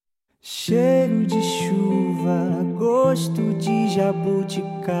Cheiro de chuva, gosto de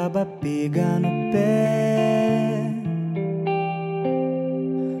jabuticaba pega no pé.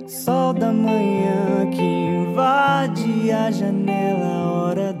 Sol da manhã que invade a janela,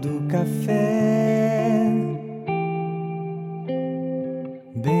 hora do café.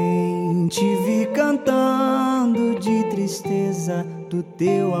 Bem, te vi cantando de tristeza, do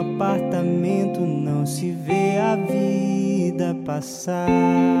teu apartamento não se vê a vida passar.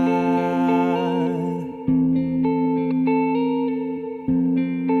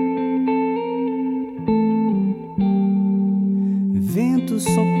 Vento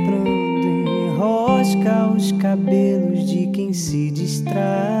soprando enrosca os cabelos de quem se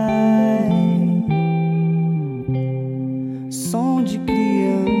distrai. Som de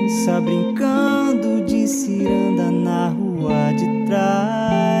criança brincando de ciranda na rua de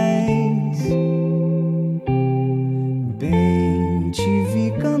trás. Bem, te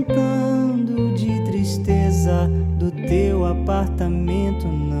vi cantando de tristeza, do teu apartamento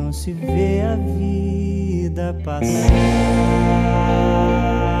não se vê a vida passar.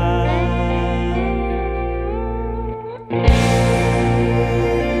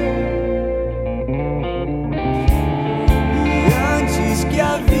 Que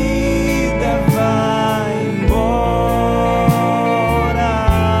a vida vai embora,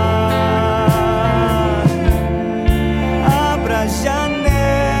 abra a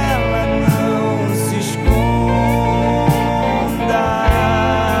janela, não se esconda.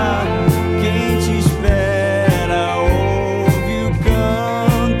 Quem te espera ouve o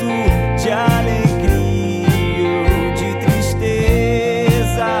canto de alegria ou de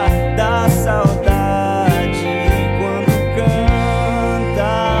tristeza, da saudade.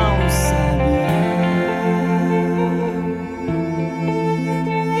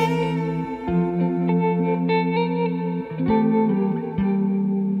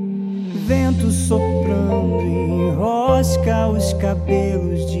 Vento soprando enrosca os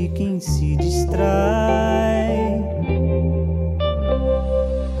cabelos de quem se distrai.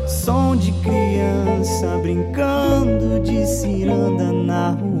 Som de criança brincando de ciranda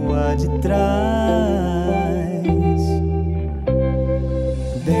na rua de trás.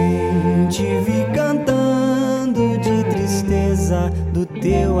 Bem, te vi cantando de tristeza, do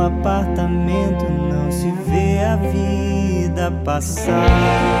teu apartamento não se vê a vida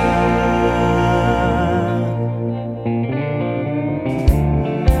passar.